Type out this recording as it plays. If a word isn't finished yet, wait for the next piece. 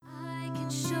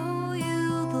Show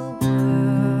you the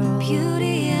world,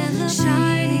 beauty and the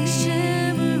shining,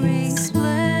 shimmering,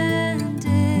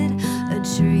 splendid. A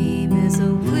dream is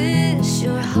a wish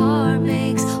your heart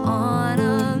makes on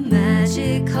a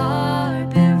magic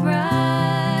carpet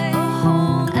ride. A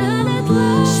home and it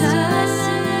glows,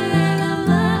 shining a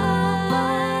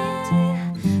light.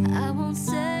 I won't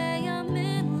say I'm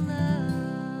in love.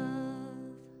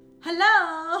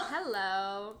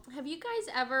 Hello. Have you guys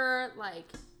ever,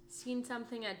 seen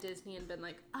something at Disney and been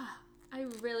like, I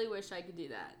really wish I could do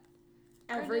that?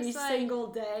 Every just, single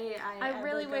day I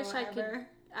really wish I ever.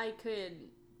 could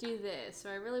do this, or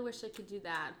I really wish I could do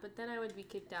that, but then I would be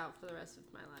kicked out for the rest of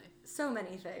my life. So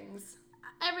many things.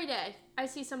 Every day, I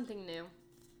see something new,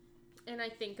 and I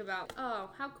think about, oh,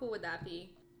 how cool would that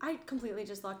be? I completely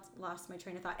just lost my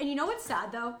train of thought. And you know what's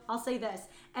sad though? I'll say this.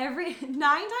 9 times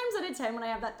out of 10 when I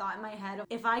have that thought in my head,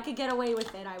 if I could get away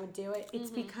with it, I would do it.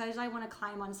 It's because I want to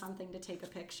climb on something to take a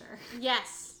picture.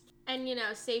 Yes. And,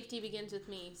 safety begins with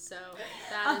me, so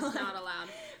that is not allowed.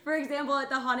 For example, at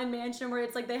the Haunted Mansion where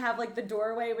it's like they have like the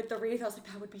doorway with the wreath, I was like,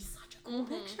 that would be such a cool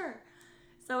picture.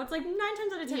 So it's like 9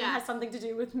 times out of 10 it has something to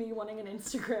do with me wanting an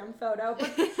Instagram photo. But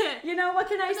what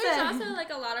can I say? There's also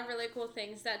a lot of really cool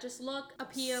things that just look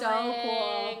appealing, so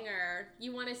cool. Or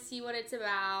you want to see what it's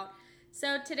about.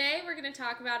 So today we're going to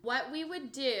talk about what we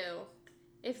would do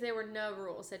if there were no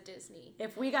rules at Disney.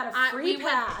 If we got a free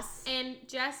pass. And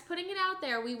just putting it out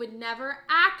there, we would never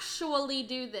actually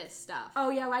do this stuff. Oh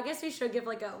yeah, well, I guess we should give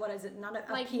not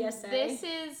a PSA. This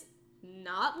is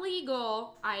not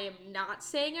legal. I am not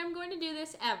saying I'm going to do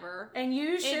this ever. And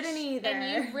you shouldn't either.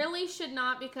 And you really should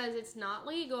not, because it's not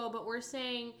legal, but we're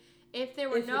saying if there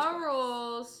were no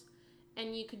rules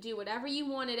and you could do whatever you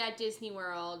wanted at Disney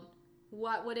World,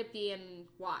 what would it be and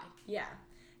why? Yeah.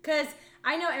 Because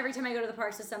I know every time I go to the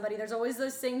parks with somebody, there's always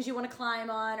those things you want to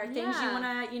climb on or things you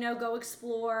want to, go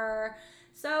explore.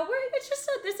 So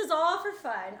this is all for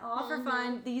fun. All for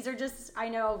fun. These are just, I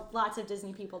know lots of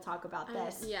Disney people talk about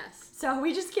this. Yes. So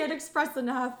we just can't express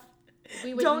enough.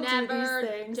 We would don't never do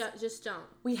these things. Just don't.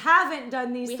 We haven't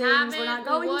done these things. We're not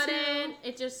going to.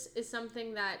 It just is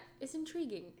something that is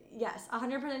intriguing. Yes,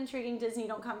 100% intriguing. Disney,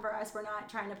 don't come for us. We're not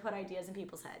trying to put ideas in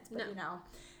people's heads. But, No.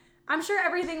 I'm sure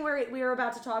everything we were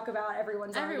about to talk about,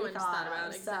 everyone's already thought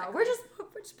about. So exactly. we're just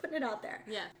putting it out there.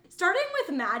 Yeah. Starting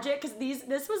with Magic, because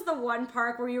this was the one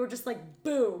park where you were just like,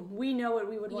 boom, we know what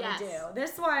we would want to do.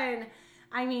 This one,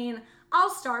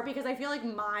 I'll start because I feel like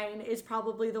mine is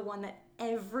probably the one that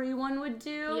everyone would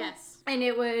do. Yes. And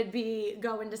it would be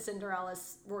going to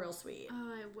Cinderella's Royal Suite.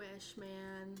 Oh, I wish,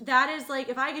 man. That is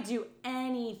if I could do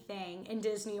anything in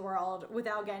Disney World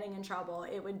without getting in trouble,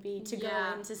 it would be to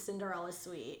go into Cinderella's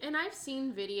Suite. And I've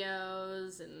seen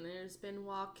videos, and there's been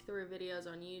walkthrough videos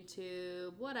on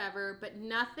YouTube, whatever, but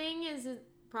nothing is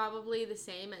probably the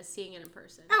same as seeing it in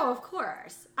person. Oh, of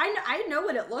course. I know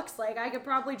what it looks like. I could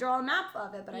probably draw a map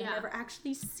of it, but I've never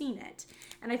actually seen it.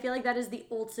 And I feel like that is the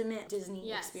ultimate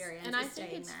Disney experience, and I think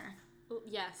staying there.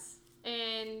 Yes.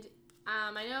 And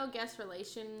I know guest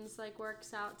relations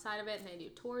works outside of it, and they do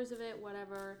tours of it,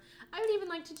 whatever. I would even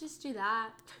like to just do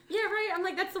that. Yeah, right. I'm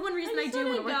like, that's the one reason I do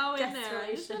want to work guest relations.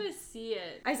 I just want to see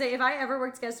it. I say, if I ever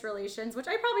worked guest relations, which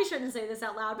I probably shouldn't say this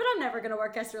out loud, but I'm never going to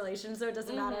work guest relations, so it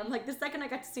doesn't matter. I'm like, the second I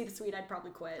got to see the suite, I'd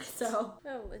probably quit. So.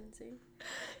 Oh, Lindsay.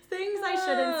 Things I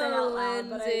shouldn't say out loud,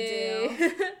 but I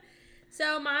do.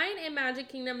 So mine in Magic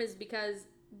Kingdom is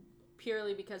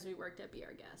purely because we worked at Be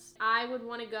Our Guest. I would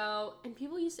want to go, and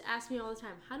people used to ask me all the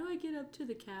time, how do I get up to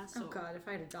the castle? Oh God, if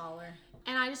I had $1.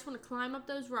 And I just want to climb up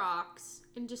those rocks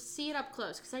and just see it up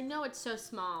close, because I know it's so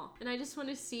small. And I just want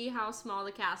to see how small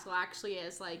the castle actually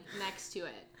is, next to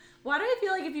it. Why do I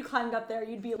feel like if you climbed up there,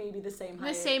 you'd be maybe the same height?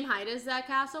 The same height as that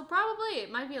castle? Probably.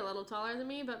 It might be a little taller than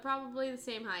me, but probably the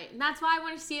same height. And that's why I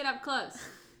want to see it up close.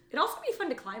 It'd also be fun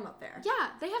to climb up there. Yeah,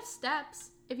 they have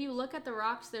steps. If you look at the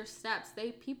rocks, there's steps.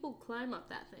 People climb up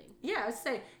that thing. Yeah, I'd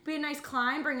say be a nice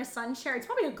climb, bring a sun chair. It's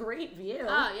probably a great view.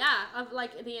 Oh, yeah, of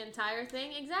the entire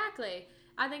thing. Exactly.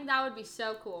 I think that would be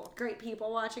so cool. Great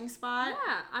people watching spot.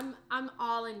 Yeah, I'm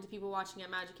all into people watching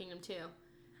at Magic Kingdom too.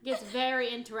 It gets very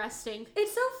interesting.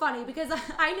 It's so funny because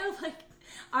I know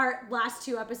our last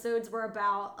 2 episodes were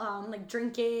about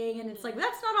drinking, and it's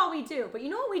that's not all we do. But you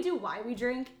know what we do? Why we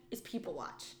drink is people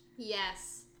watch.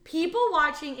 Yes. People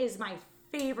watching is my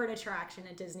favorite attraction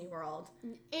at Disney World.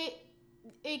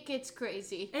 It gets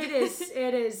crazy. It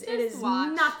is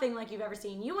watch. nothing like you've ever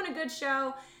seen. You want a good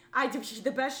show?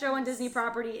 The best show on Disney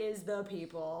property is the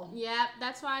people. Yeah,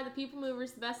 that's why the people mover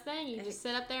is the best thing. You just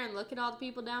sit up there and look at all the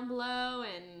people down below,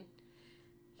 and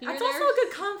that's also a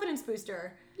good confidence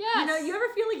booster. Yes. You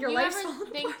ever feel like your life's ever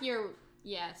think you're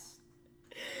yes.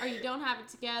 or you don't have it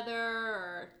together,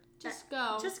 or just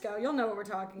go. Just go. You'll know what we're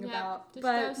talking about. Just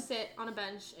but, go sit on a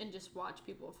bench and just watch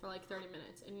people for like 30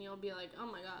 minutes, and you'll be like, oh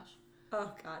my gosh. Oh,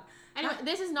 God. Anyway,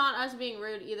 this is not us being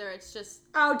rude either. It's just...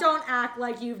 Oh, don't act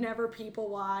like you've never people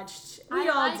watched. We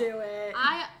all do it.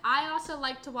 I also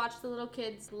like to watch the little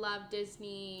kids love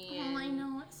Disney. Oh, I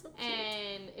know. It's so cute.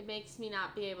 And it makes me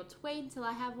not be able to wait until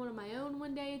I have one of my own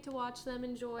one day to watch them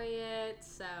enjoy it.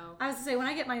 So... I was going to say, when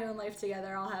I get my own life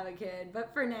together, I'll have a kid.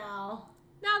 But for now...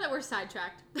 Now that we're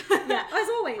sidetracked. Yeah, as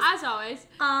always. As always.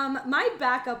 My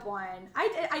backup one,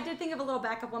 I did think of a little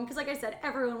backup one because, like I said,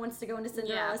 everyone wants to go into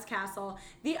Cinderella's castle.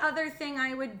 The other thing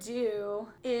I would do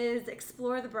is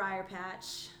explore the Briar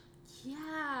Patch.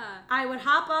 Yeah. I would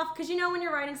hop off, because you know when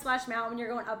you're riding Splash Mountain, when you're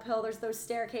going uphill, there's those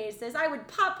staircases. I would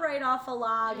pop right off a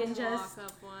log and just walk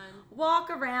up one.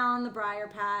 Walk around the Briar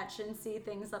Patch and see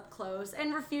things up close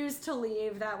and refuse to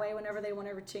leave. That way, whenever they want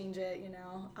to change it, you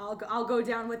know, I'll go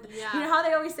down with, you know how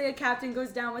they always say a captain goes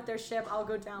down with their ship? I'll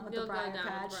go down with the Briar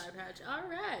Patch. With the Briar Patch. All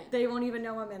right. They won't even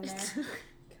know I'm in there.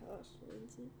 Gosh,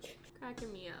 Lindsay.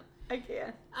 Cracking me up. I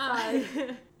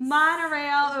can't.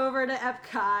 Monorail over to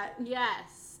Epcot.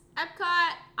 Yes.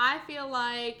 Epcot, I feel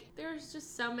like there's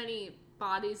just so many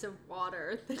bodies of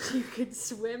water that you could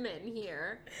swim in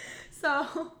here.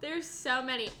 So there's so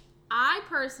many. I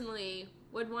personally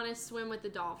would want to swim with the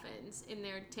dolphins in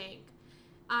their tank.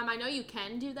 I know you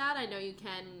can do that. I know you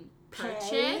can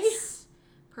purchase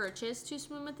to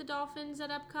swim with the dolphins at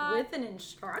Epcot. With an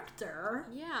instructor.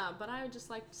 Yeah, but I would just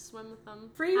like to swim with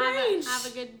them. Free range. Have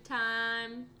a good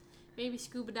time. Maybe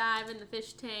scuba dive in the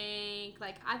fish tank.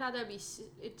 Like, I thought that'd be,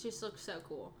 it just looks so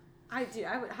cool. I do.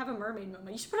 I would have a mermaid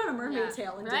moment. You should put on a mermaid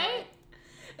tail and do right? it.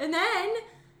 And then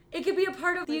it could be a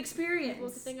part of the experience. People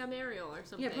could think I'm Ariel or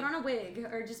something. Yeah, put on a wig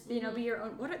or just, you know, be your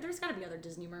own. There's got to be other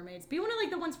Disney mermaids. Be one of,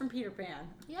 like, the ones from Peter Pan.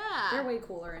 Yeah. They're way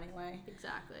cooler anyway.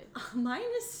 Exactly. Mine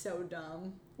is so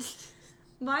dumb.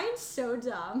 Mine's so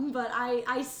dumb, but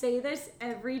I say this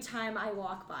every time I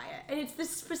walk by it. And it's this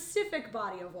specific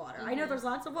body of water. I know there's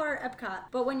lots of water at Epcot,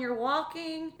 but when you're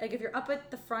walking, like if you're up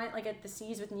at the front, like at the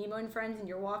Seas with Nemo and Friends, and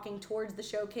you're walking towards the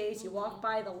showcase, you walk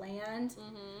by the land.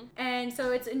 And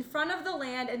so it's in front of the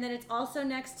land, and then it's also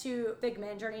next to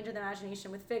Figment, Journey into the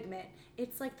Imagination with Figment.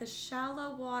 It's like the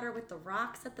shallow water with the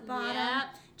rocks at the bottom. Yep.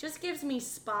 Just gives me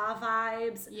spa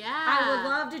vibes. Yeah. I would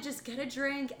love to just get a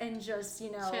drink and just,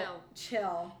 you know,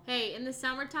 chill. Hey, in the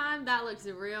summertime, that looks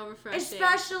real refreshing.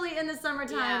 Especially in the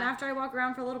summertime. Yeah. After I walk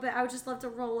around for a little bit, I would just love to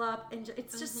roll up. And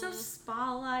it's just so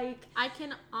spa-like. I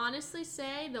can honestly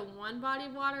say the one body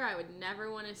of water I would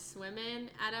never want to swim in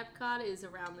at Epcot is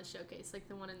around the showcase, like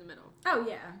the one in the middle. Oh,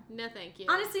 yeah. No, thank you.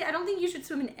 Honestly, I don't think you should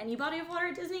swim in any body of water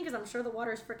at Disney because I'm sure the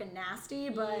water is freaking nasty.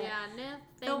 But yeah, no,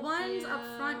 thank the ones you.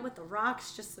 up front with the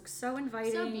rocks just look so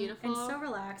inviting. So beautiful. And so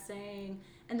relaxing.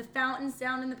 And the fountains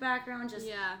down in the background just...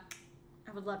 Yeah.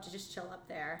 I would love to just chill up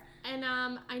there. And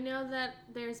I know that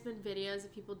there's been videos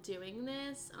of people doing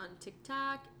this on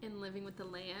TikTok and living with the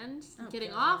land,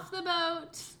 getting off the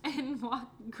boat and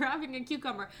grabbing a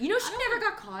cucumber. You know she never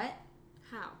got caught?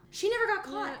 How? She never got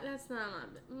caught. Yeah, that's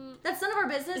not That's none of our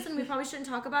business, and we probably shouldn't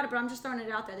talk about it, but I'm just throwing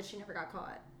it out there that she never got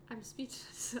caught. I'm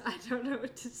speechless. I don't know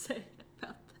what to say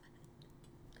about that.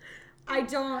 I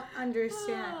don't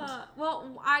understand.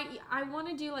 Well, I want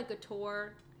to do like a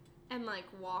tour and like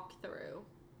walk through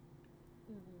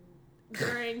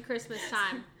during Christmas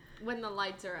time when the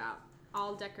lights are out,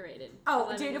 all decorated.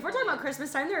 Oh, dude, if we're talking about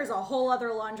Christmas time, there's a whole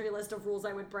other laundry list of rules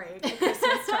I would break at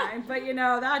Christmas time. But you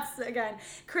know, that's again,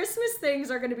 Christmas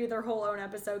things are going to be their whole own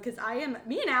episode because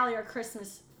me and Allie are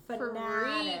Christmas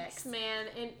fanatics, man.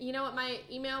 And you know what my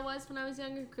email was when I was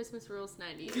younger? Christmas Rules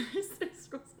 98. Christmas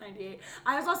Rules 98.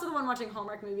 I was also the one watching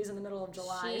Hallmark movies in the middle of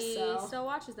July. She so still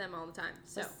watches them all the time.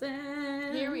 So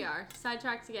listen. Here we are,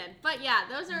 sidetracked again. But yeah,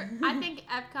 those are. I think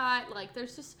Epcot, like,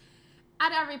 there's just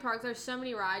at every park, there's so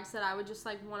many rides that I would just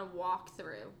like want to walk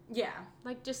through. Yeah.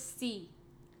 Like just see.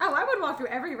 Oh, I would walk through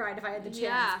every ride if I had the chance,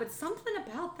 Yeah. But something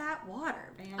about that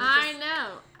water, man. I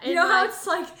know. You know how it's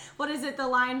like, what is it, the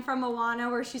line from Moana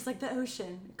where she's like, the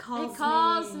ocean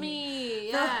calls me.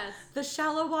 Yes. The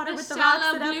shallow water with the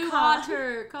shallow rocks at blue Epcot.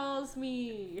 water calls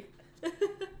me.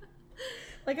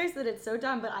 Like I said, it's so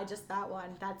dumb, but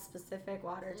that specific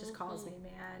water just calls me,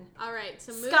 man. All right,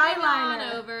 so moving Skyliner.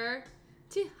 on over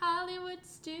to Hollywood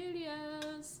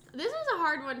Studios. This was a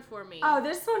hard one for me. Oh,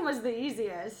 this one was the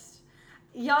easiest.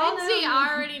 Y'all Lindsay know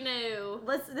already knew.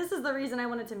 This is the reason I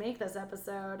wanted to make this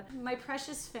episode. My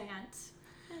precious Fant.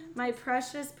 My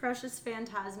precious, precious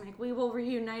Fantasmic. We will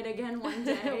reunite again one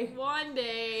day. One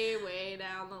day, way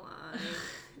down the line.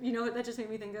 You know what that just made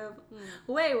me think of?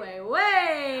 Way, way,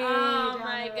 way. Oh down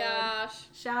my the road. gosh.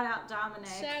 Shout out Dominic.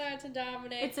 Shout out to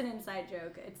Dominic. It's an inside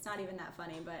joke. It's not even that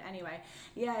funny, but anyway.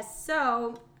 Yes,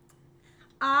 so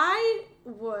I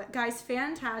would, guys,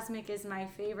 Fantasmic is my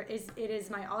favorite. It is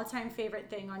my all-time favorite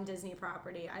thing on Disney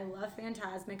property. I love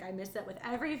Fantasmic. I miss it with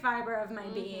every fiber of my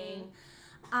being.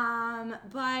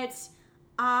 But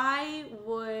I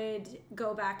would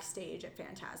go backstage at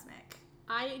Fantasmic.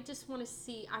 I just want to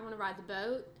see. I want to ride the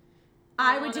boat.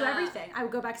 I would do everything. I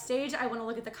would go backstage. I want to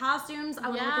look at the costumes. I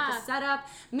want to look at the setup.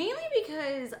 Mainly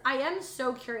because I am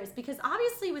so curious. Because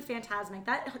obviously with Fantasmic,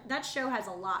 that show has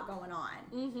a lot going on.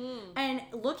 Mm-hmm. And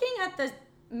looking at the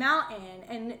mountain,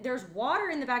 and there's water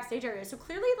in the backstage area. So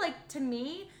clearly, like, to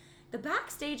me, the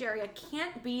backstage area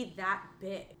can't be that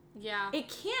big. Yeah. It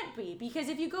can't be, because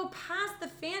if you go past the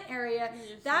fan area,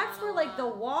 that's where, like, the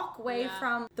walkway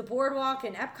from the boardwalk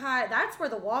and Epcot, that's where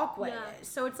the walkway is.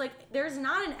 So it's like there's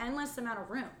not an endless amount of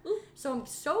room. So I'm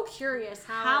so curious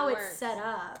how it's set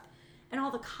up, and all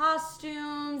the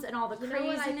costumes and all the craziness. You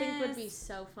know what I think would be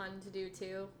so fun to do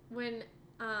too? When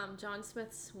John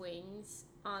Smith swings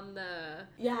on the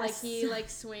like he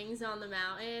swings on the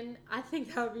mountain. I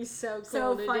think that would be so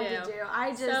cool to do. I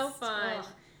just so fun.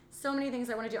 So many things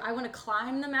I want to do. I want to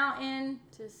climb the mountain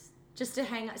just to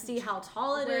hang out, see how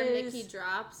tall it is. Where Mickey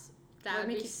drops. That would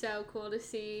be so cool to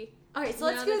see. Okay, so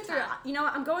let's go through. You know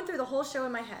what? I'm going through the whole show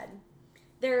in my head.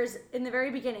 There's, in the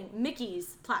very beginning,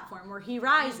 Mickey's platform where he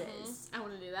rises. I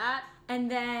want to do that. And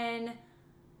then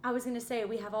I was going to say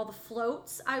we have all the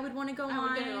floats I would want to go on.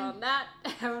 I would go on that.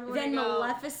 Then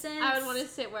Maleficent. I would want to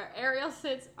sit where Ariel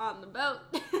sits on the boat.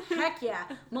 Heck yeah.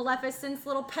 Maleficent's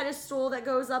little pedestal that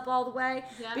goes up all the way.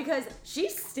 Yeah. Because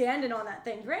she's standing on that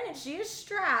thing. Granted, she is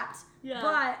strapped. Yeah.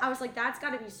 But I was like, that's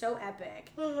got to be so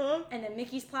epic. And then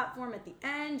Mickey's platform at the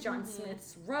end. John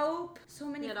Smith's rope. So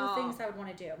many cool things I would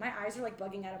want to do. My eyes are like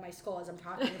bugging out of my skull as I'm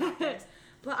talking about this.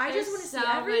 But I just want to see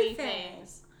everything.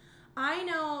 I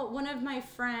know one of my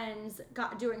friends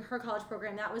doing her college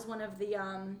program. That was one of the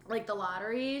like the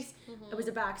lotteries. It was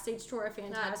a backstage tour of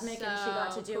Fantasmic, and she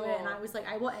got to do it. And I was like,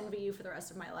 I will envy you for the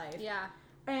rest of my life. Yeah.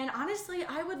 And honestly,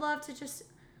 I would love to just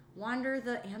wander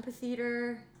the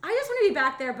amphitheater. I just want to be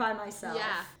back there by myself.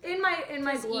 Yeah. In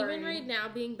my glory. Even right now,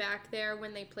 being back there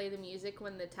when they play the music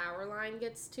when the tower line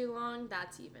gets too long,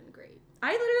 that's even great.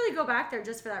 I literally go back there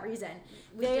just for that reason.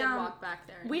 We did walk back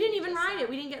there. We didn't even ride it.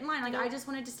 We didn't get in line. Like, I just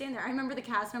wanted to stand there. I remember the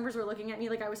cast members were looking at me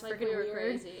like I was freaking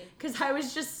weird. Because I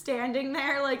was just standing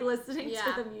there, like, listening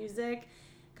to the music.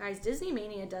 Guys, Disney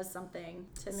Mania does something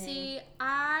to me. See,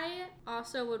 I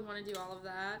also would want to do all of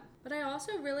that. But I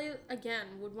also really, again,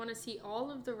 would want to see all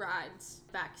of the rides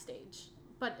backstage.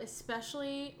 But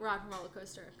especially Rock and Roller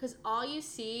Coaster. Because all you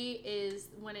see is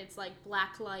when it's like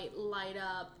black light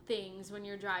up things when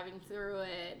you're driving through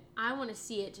it. I want to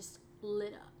see it just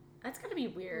lit up. That's going to be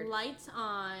weird. Lights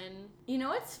on. You know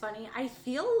what's funny? I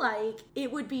feel like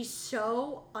it would be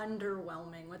so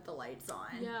underwhelming with the lights on.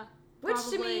 Yeah. Which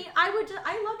to me, I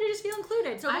love to just feel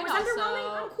included. So if it was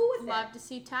underwhelming, I'm cool with it. I'd love to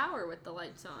see Tower with the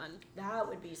lights on. That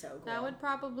would be so cool. That would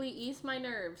probably ease my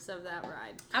nerves of that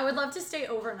ride. I would love to stay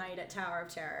overnight at Tower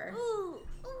of Terror. Ooh.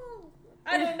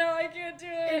 I don't know, I can't do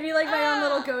it. It'd be like my own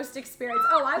little ghost experience.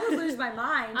 Oh, I would lose my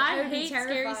mind. I would hate be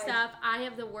terrified. Scary stuff. I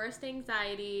have the worst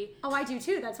anxiety. Oh, I do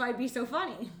too. That's why it'd be so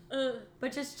funny.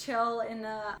 But just chill in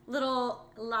the little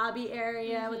lobby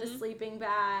area with a sleeping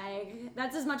bag.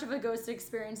 That's as much of a ghost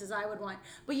experience as I would want.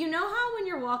 But you know how when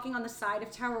you're walking on the side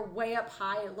of Tower way up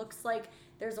high, it looks like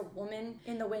there's a woman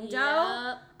in the window?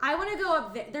 Yep. I want to go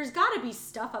up there. There's got to be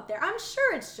stuff up there. I'm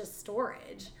sure it's just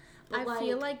storage. I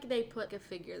feel like they put a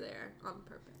figure there on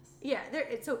purpose. Yeah,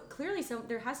 so clearly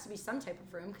there has to be some type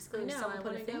of room because clearly someone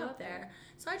put a thing up there.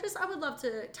 So I would love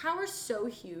to. Tower's so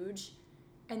huge,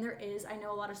 and I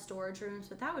know a lot of storage rooms,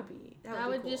 but that would be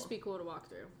cool. Just be cool to walk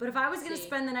through. But if I was going to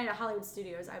spend the night at Hollywood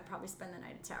Studios, I'd probably spend the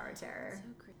night at Tower of Terror. So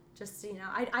great. Just,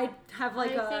 I'd have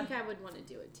like I think I would want to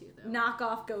do it too, though.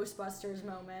 Knockoff Ghostbusters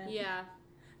moment. Yeah.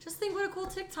 Just think what a cool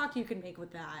TikTok you could make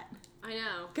with that. I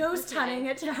know. Ghost hunting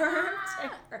at Tower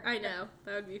of Terror. I know.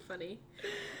 That would be funny.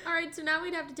 All right, so now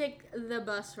we'd have to take the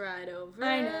bus ride over.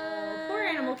 I know. Poor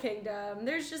Animal Kingdom.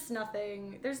 There's just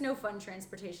nothing. There's no fun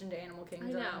transportation to Animal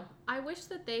Kingdom. I know. I wish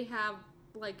that they have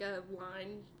like a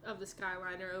line of the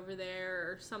Skyliner over there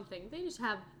or something. They just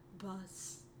have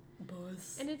bus.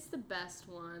 And it's the best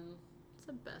one. It's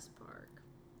the best park.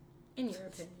 In your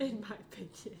opinion. In my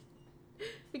opinion.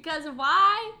 Because of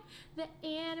why? The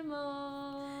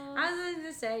animals. I was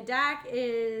going to say, Dak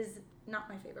is not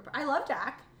my favorite part. I love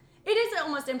Dak. It is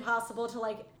almost impossible to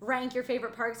like rank your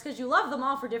favorite parks because you love them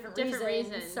all for different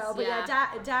reasons. So, but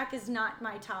DAC is not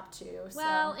my top 2.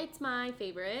 Well, it's my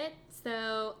favorite.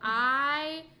 So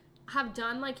I have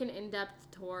done like an in-depth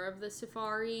tour of the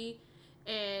safari,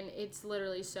 and it's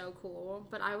literally so cool.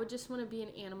 But I would just want to be an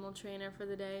animal trainer for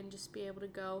the day and just be able to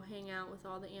go hang out with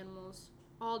all the animals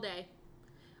all day,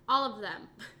 all of them.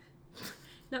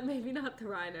 Maybe not the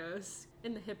rhinos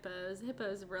and the hippos.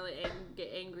 Hippos really get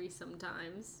angry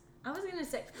sometimes. I was going to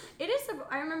say, it is,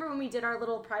 I remember when we did our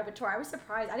little private tour, I was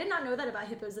surprised. I did not know that about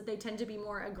hippos, that they tend to be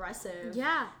more aggressive.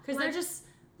 Yeah. Because they're just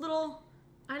little,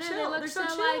 I know, chill. they look They're so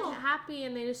chill. like happy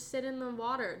and they just sit in the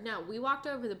water. No, we walked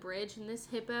over the bridge and this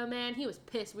hippo, man, he was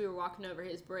pissed we were walking over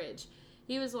his bridge.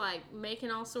 He was like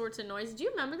making all sorts of noise. Do you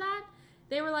remember that?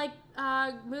 They were like,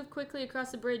 move quickly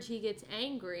across the bridge, he gets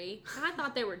angry. And I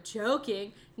thought they were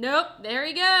joking. Nope, there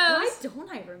he goes. Why don't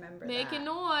I remember Making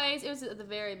that? noise. It was at the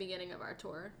very beginning of our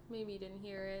tour. Maybe you didn't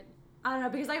hear it. I don't know,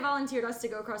 because I volunteered us to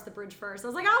go across the bridge first. I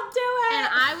was like, I'll do it! And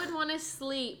I would want to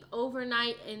sleep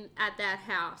overnight at that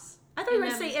house. I thought you were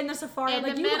going to say in the safari. In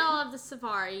like the middle of the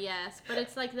safari, yes. But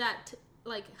it's like that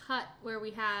like hut where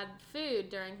we had food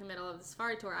during the middle of the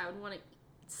safari tour. I would want to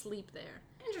sleep there.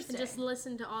 Interesting. And just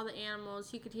listen to all the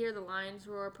animals. You could hear the lions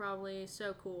roar probably.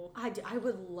 So cool. I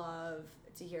would love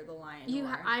to hear the lion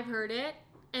roar. I've heard it,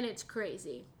 and it's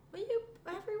crazy. Well,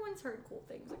 everyone's heard cool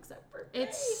things except for me.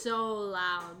 It's so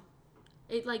loud.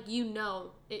 It like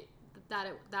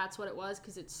that's what it was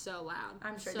because it's so loud.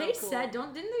 I'm sure. So They cool. said,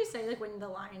 didn't they say like when the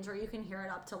lions roar, you can hear it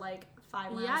up to like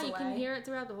 5 miles away? Yeah, you can hear it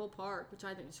throughout the whole park, which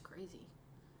I think is crazy.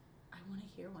 I want to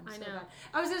hear one I so know. bad.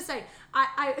 I was going to say,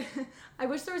 I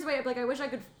wish there was a way, like I wish I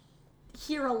could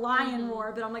hear a lion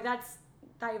roar, but I'm like,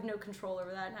 I have no control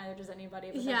over that, neither does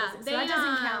anybody. But that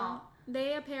doesn't count.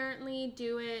 They apparently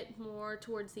do it more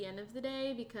towards the end of the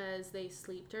day because they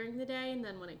sleep during the day, and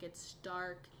then when it gets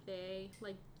dark, they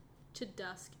like to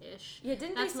dusk-ish. Yeah,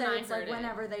 didn't That's they when say I it's like heard it.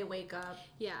 whenever they wake up,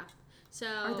 Yeah. So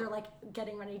or they're like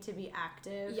getting ready to be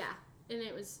active? yeah, and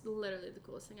it was literally the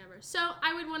coolest thing ever. So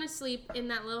I would want to sleep in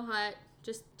that little hut,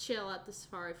 just chill at the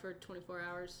safari for 24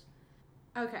 hours.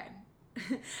 Okay.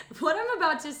 What I'm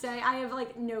about to say, I have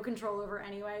like no control over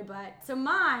anyway, but so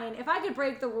mine, if I could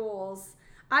break the rules,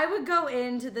 I would go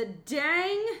into the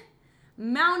dang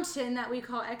mountain that we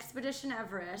call Expedition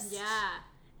Everest. Yeah.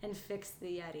 And fix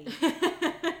the Yeti.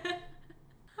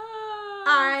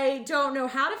 I don't know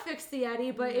how to fix the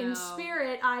Yeti, but in No.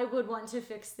 spirit, I would want to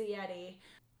fix the Yeti.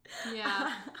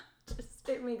 Yeah.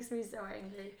 It makes me so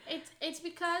angry. It's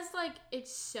because like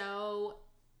it's so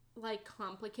like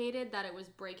complicated that it was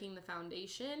breaking the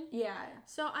foundation. Yeah.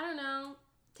 So I don't know.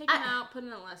 Take it out, put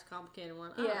in a less complicated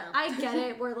one. I don't know. I get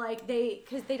it. Where like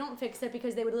because they don't fix it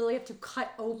because they would literally have to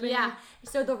cut open. Yeah.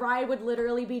 So the ride would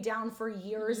literally be down for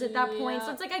years at that point. So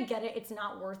Yeah. it's like I get it. It's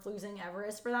not worth losing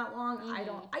Everest for that long. I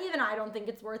don't think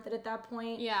it's worth it at that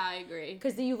point. Yeah, I agree.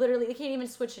 Because they can't even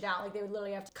switch it out. Like they would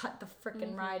literally have to cut the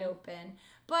freaking ride open.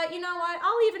 But you know what?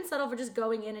 I'll even settle for just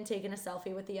going in and taking a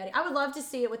selfie with the Yeti. I would love to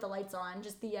see it with the lights on.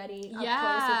 Just the Yeti up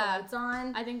close with the lights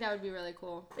on. I think that would be really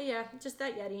cool. But yeah, just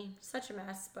that Yeti. Such a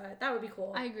mess, but that would be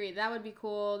cool. I agree. That would be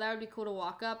cool. That would be cool to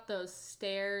walk up those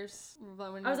stairs.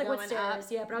 When I was like, what going stairs?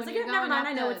 up. Yeah, but I was When like, you're never going mind.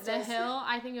 up I know the, it's the hill.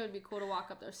 I think it would be cool to walk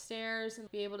up those stairs and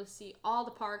be able to see all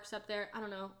the parks up there. I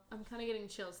don't know. I'm kind of getting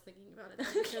chills thinking about it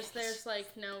though, because there's like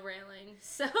no railing.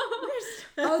 So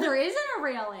Oh, there isn't a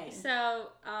railing. So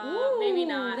Ooh, maybe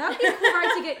not. That would be a cool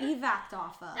ride to get evac'd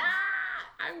off of.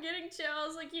 I'm getting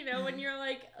chills. Like, you know, when you're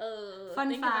like, Fun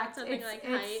think fact, about something like it's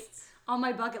heights. on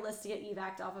my bucket list to get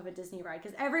evac'd off of a Disney ride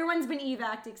because everyone's been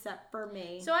evac'd except for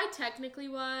me. So I technically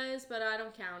was, but I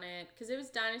don't count it because it was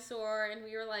dinosaur and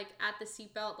we were like at the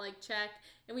seatbelt like check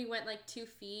and we went like 2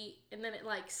 feet and then it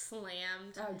like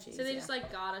slammed. Oh, jeez, So they yeah. just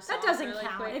like got us That off doesn't really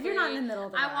count if quickly. you're not in the middle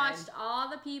of the I ride. watched all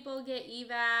the people get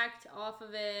evac'd off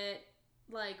of it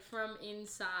like from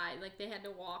inside. Like they had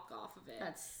to walk off of it.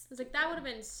 I was like, that would have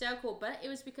been so cool, but it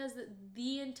was because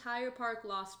the entire park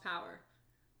lost power.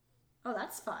 Oh,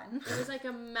 that's fun. It was like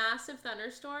a massive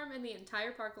thunderstorm and the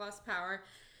entire park lost power.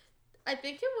 I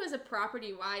think it was a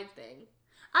property-wide thing.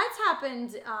 It's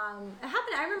happened. It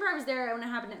happened. I remember I was there when it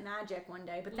happened at Magic one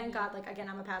day, but thank God, like again,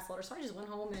 I'm a pass holder, so I just went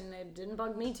home and it didn't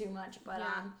bug me too much. But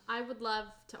Yeah, I would love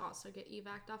to also get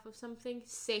evac'd off of something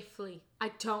safely.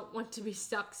 I don't want to be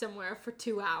stuck somewhere for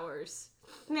 2 hours.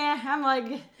 nah, I'm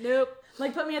like, Nope.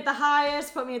 like put me at the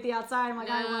highest, put me at the outside. I'm like,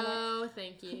 No, I want it.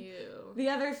 thank you. The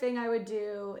other thing I would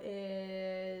do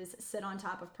is sit on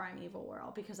top of Primeval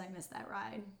World because I missed that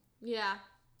ride. Yeah.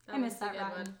 I missed was a that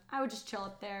good ride. one. I would just chill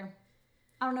up there.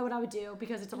 I don't know what I would do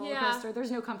because it's a roller Yeah. coaster.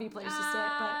 There's no comfy place to sit,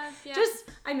 but Yeah.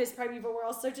 I miss Primeval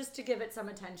World, so just to give it some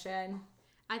attention.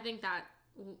 I think that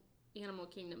Animal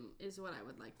Kingdom is what I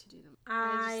would like to do them.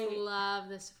 I just love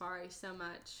the safari so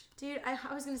much. Dude, I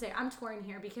was gonna say I'm torn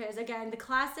here because again, the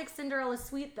classic Cinderella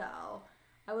Suite though,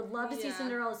 I would love to see Yeah.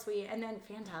 Cinderella Suite, and then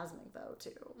Fantasmic though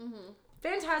too. Mm-hmm.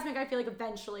 Fantasmic, I feel like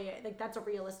eventually, like that's a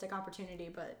realistic opportunity,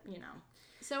 but you know.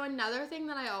 So another thing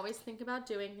that I always think about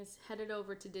doing is headed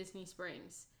over to Disney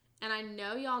Springs, and I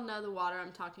know y'all know the water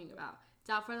I'm talking about. It's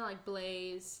out front of like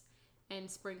Blaze and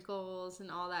Sprinkles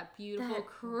and all that beautiful That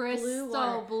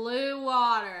crystal blue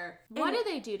water. What And- do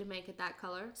they do to make it that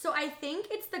color? So I think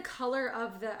it's the color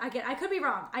of the. Again, I could be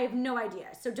wrong. I have no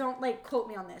idea. So don't like quote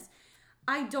me on this.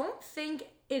 I don't think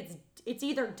it's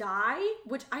either dye,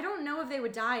 which I don't know if they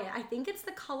would dye it. I think it's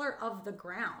the color of the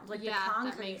ground, like the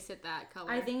concrete. that makes it that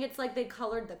color. I think it's like they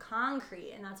colored the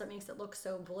concrete, and that's what makes it look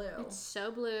so blue. It's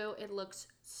so blue. It looks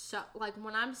so like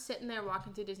when I'm sitting there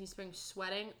walking through Disney Springs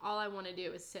sweating, all I want to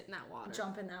do is sit in that water.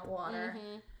 Jump in that water.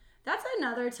 Mm-hmm. That's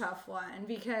another tough one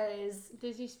because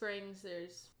Disney Springs,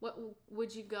 there's what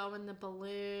would you go in the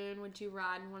balloon? Would you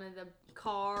ride in one of the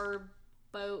car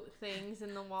boat things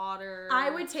in the water? I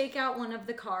would take out one of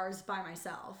the cars by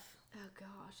myself. Oh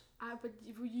gosh,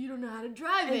 you don't know how to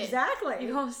drive it. Exactly.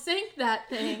 You're gonna sink that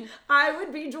thing. I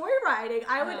would be joyriding.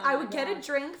 I would Oh I my would get a gosh.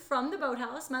 drink from the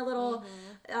boathouse, my little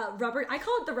rubber. I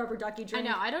call it the rubber ducky I drink.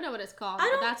 know. I don't know what it's called, I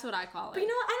but don't- that's what I call it. But you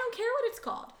know what? I don't care what it's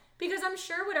called because I'm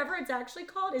sure whatever it's actually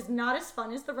called is not as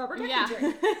fun as the rubber ducky yeah.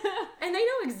 drink. And they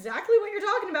know exactly what you're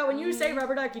talking about when you say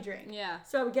rubber ducky drink. Yeah.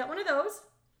 So I would get one of those.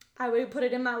 I would put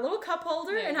it in my little cup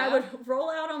holder There you and go. I would roll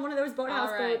out on one of those boathouse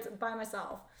All right. boats by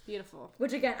myself. Beautiful.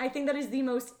 Which again, I think that is the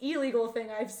most illegal thing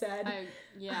I've said.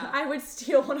 Yeah. I would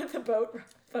steal one of the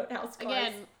boathouse cars.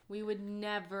 Again, we would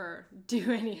never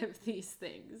do any of these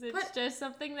things. It's But- just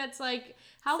something that's like,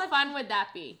 how fun would that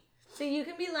be? So you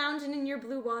can be lounging in your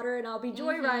blue water and I'll be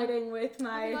joyriding with I'd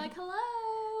my be like,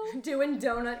 hello. doing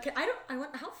donut. I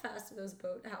want how fast do those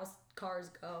boathouse cars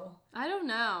go? I don't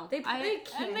know. They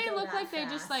can't and they go look that like they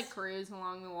just fast. like cruise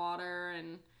along the water,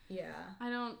 and Yeah.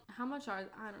 how much are,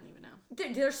 I don't even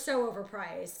know. They're so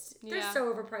overpriced. They're Yeah.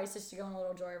 so overpriced just to go on a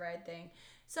little joyride thing.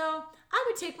 So I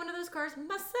would take one of those cars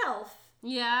myself.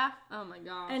 Yeah. Oh my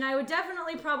gosh. And I would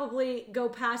definitely probably go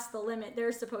past the limit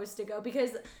they're supposed to go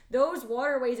because those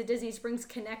waterways at Disney Springs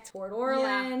connect Port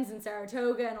Orleans and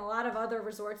Saratoga and a lot of other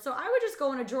resorts. So I would just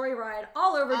go on a joyride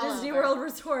all over All Disney over. World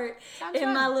Resort Sounds in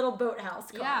fun. my little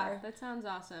boathouse car. Yeah, that sounds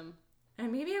awesome.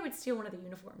 And maybe I would steal one of the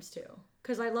uniforms too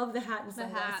because I love the hat and The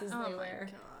hat. sunglasses Oh they my wear.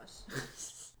 gosh.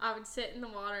 I would sit in the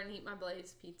water and eat my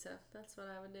Blaze pizza. That's what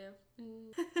I would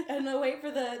do. And I'll wait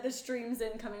for the streams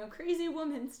incoming. A crazy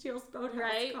woman steals boathouse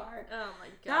Right? car. Oh my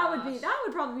gosh. That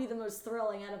would probably be the most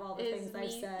thrilling out of all the Is things I've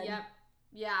me- said. Yep.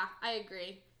 Yeah, I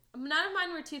agree. None of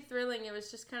mine were too thrilling. It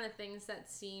was just kind of things that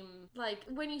seem like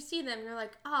when you see them, you're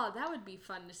like, oh, that would be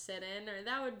fun to sit in, or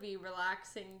that would be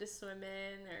relaxing to swim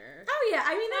in, or Oh yeah,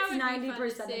 I mean That would that's be fun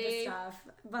to 90% of the see. stuff.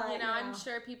 But you know, I'm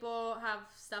sure people have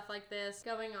stuff like this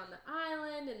going on the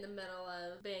island in the middle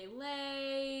of Bay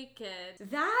Lake, and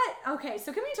that okay.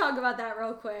 So can we talk about that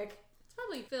real quick? it's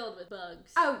probably filled with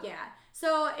bugs. Oh yeah.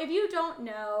 So if you don't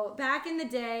know, back in the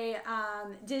day,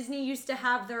 Disney used to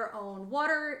have their own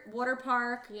water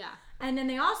park. Yeah. And then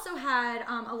they also had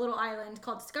a little island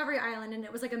called Discovery Island, and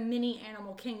it was like a mini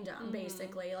animal kingdom,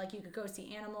 basically. Like you could go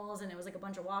see animals, and it was like a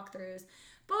bunch of walkthroughs,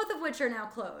 both of which are now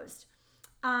closed.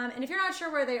 And if you're not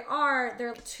sure where they are,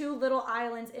 they're two little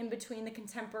islands in between the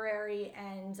Contemporary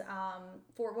and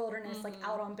Fort Wilderness, like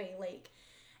out on Bay Lake.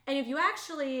 And if you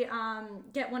actually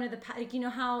get one of the, like, you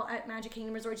know how at Magic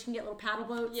Kingdom Resort you can get little paddle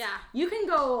boats? Yeah. You can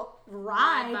go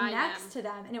ride by next them. to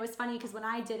them. And it was funny because when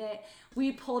I did it,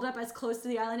 we pulled up as close to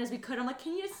the island as we could. I'm like,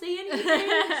 can you see anything?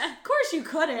 Of course you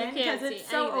couldn't You can't because see it's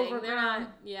so anything. They're overgrown.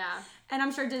 not, yeah. And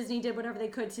I'm sure Disney did whatever they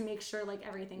could to make sure like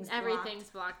everything's blocked. Everything's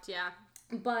blocked, yeah.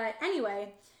 But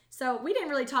anyway, so we didn't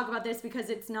really talk about this because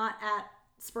it's not at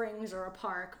Springs or a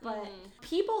park, but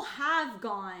people have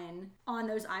gone on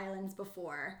those islands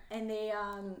before, and they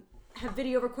have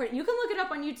video recorded. You can look it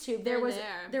up on YouTube. They're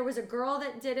There was a girl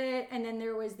that did it, and then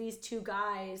there was these two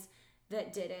guys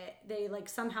that did it. They like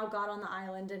somehow got on the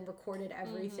island and recorded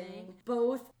everything.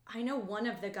 Both, I know one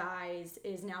of the guys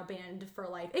is now banned for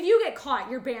life. If you get caught,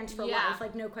 you're banned for Yeah. life,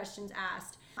 like no questions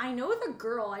asked. I know the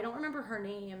girl, I don't remember her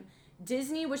name.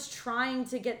 Disney was trying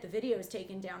to get the videos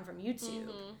taken down from YouTube.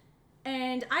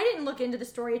 And I didn't look into the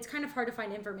story. It's kind of hard to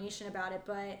find information about it,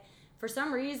 but for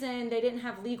some reason, they didn't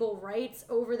have legal rights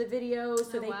over the video,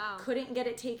 so they wow. couldn't get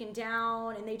it taken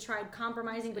down, and they tried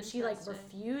compromising, but she, like, Interesting.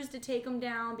 refused to take them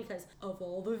down because of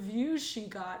all the views she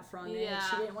got from it. Yeah.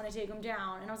 She didn't want to take them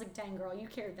down, and I was like, dang, girl, you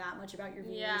cared that much about your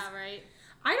views. Yeah, right.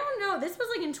 I don't know. This was,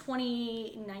 like, in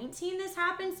 2019 this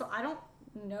happened, so I don't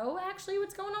know actually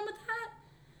what's going on with that.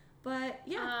 But,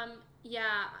 yeah.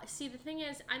 Yeah, see, the thing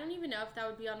is, I don't even know if that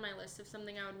would be on my list of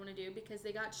something I would want to do because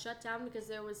they got shut down because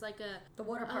there was like The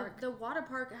water park. the water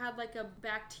park had like a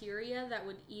bacteria that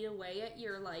would eat away at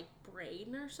your like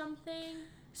brain or something.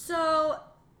 So,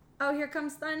 oh, here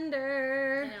comes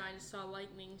thunder. I know, I just saw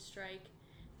lightning strike.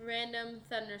 Random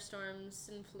thunderstorms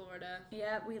in Florida.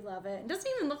 Yeah, we love it. It doesn't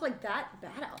even look like that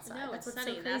bad outside. No, That's it's what's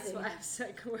sunny. so That's crazy. why I was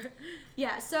like, we're...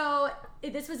 Yeah, so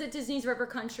this was at Disney's River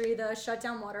Country, the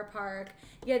shutdown water park.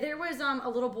 Yeah, there was a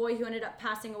little boy who ended up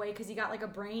passing away because he got like a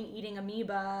brain-eating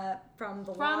amoeba from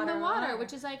the water. From the water,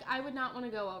 which is like, I would not want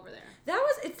to go over there. That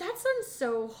sounds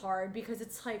so hard because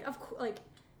it's like, of course, like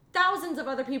thousands of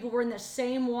other people were in the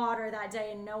same water that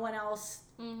day and no one else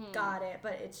got it.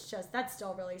 But it's just, that's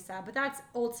still really sad. But that's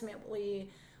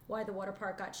ultimately why the water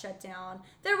park got shut down.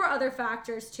 There were other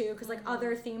factors too, because like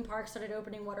other theme parks started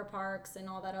opening water parks and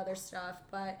all that other stuff.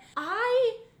 But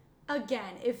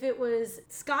again, if it was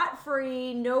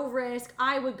scot-free, no risk,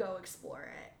 I would go explore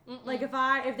it. Like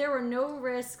if there were no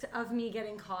risks of me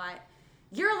getting caught,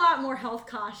 you're a lot more health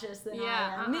cautious than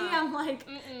I am. Me, I'm like,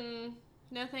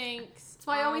 no thanks. That's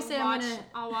why I always say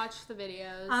I'll watch the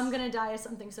videos. I'm gonna die of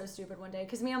something so stupid one day.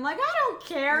 Because me, I'm like, I don't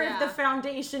care if Yeah. the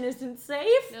foundation isn't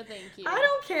safe. No thank you. I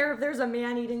don't care if there's a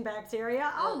man-eating bacteria.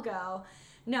 I'll go.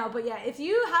 No, but yeah, if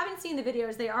you haven't seen the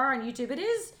videos, they are on YouTube. It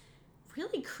is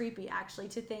really creepy, actually,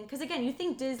 to think. Because again, you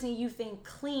think Disney, you think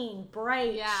clean,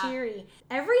 bright, Yeah. cheery.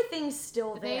 Everything's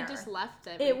still They there. just left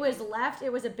everything. It was left,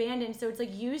 it was abandoned. So it's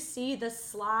like you see the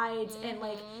slides and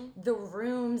like the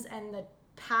rooms and the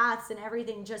paths and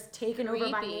everything just taken over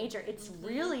by Creepy. nature. It's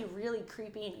really, really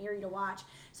creepy and eerie to watch.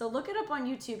 So look it up on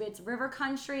YouTube. It's River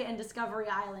Country and Discovery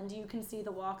Island. You can see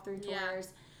the walkthrough Yeah. tours.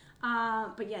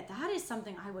 But yeah, that is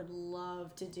something I would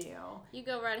love to do. You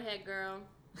go right ahead, girl.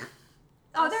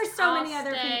 Oh, there's so I'll many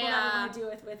other stay, people that would want to do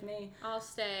it with me. I'll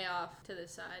stay off to the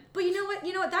side. But you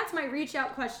know what? That's my reach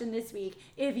out question this week.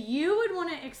 If you would want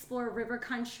to explore River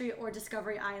Country or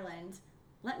Discovery Island,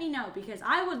 let me know because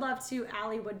I would love to.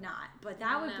 Allie would not, but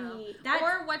that would No. be that.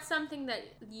 Or what's something that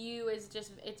you is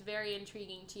just it's very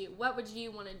intriguing to you? What would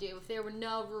you want to do if there were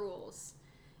no rules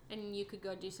and you could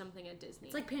go do something at Disney?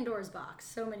 It's like Pandora's box.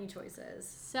 So many choices.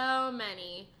 So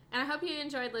many. And I hope you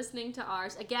enjoyed listening to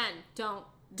ours. Again, don't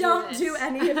Don't this. do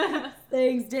any of these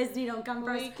things. Disney, don't come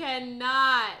first. We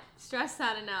cannot stress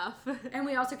that enough. And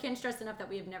we also can't stress enough that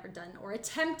we have never done or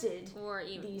attempted Or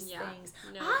even these things.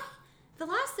 No. The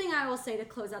last thing I will say to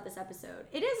close out this episode,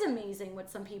 it is amazing what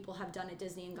some people have done at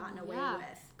Disney and gotten away Yeah.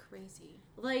 with. Crazy.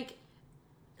 Like,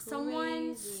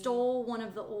 someone Crazy. stole one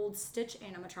of the old Stitch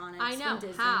animatronics I know, from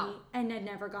Disney how? and had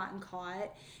never gotten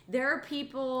caught. There are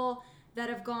people that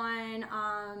have gone,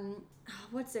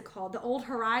 what's it called? The old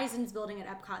Horizons building at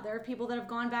Epcot. There are people that have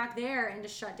gone back there into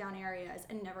shut down areas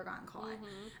and never gotten caught.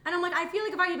 And I'm like, I feel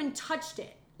like if I even touched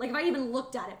it, like if I even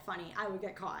looked at it funny, I would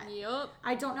get caught. Yup.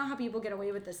 I don't know how people get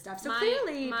away with this stuff. So my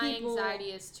clearly my people anxiety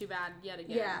is too bad yet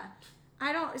again. yeah.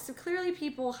 So clearly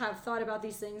people have thought about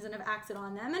these things and have acted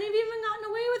on them and have even gotten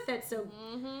away with it. So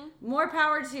more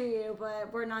power to you,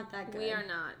 but we're not that good. We are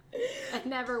not. And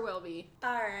never will be.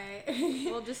 All right.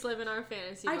 We'll just live in our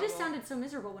fantasy I just bubble. sounded so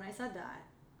miserable when I said that.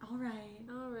 All right.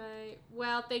 All right.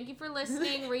 Well, thank you for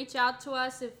listening. Reach out to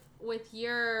us with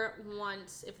your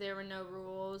wants, if there were no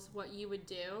rules, what you would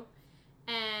do.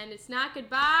 And it's not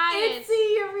goodbye.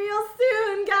 See you real soon.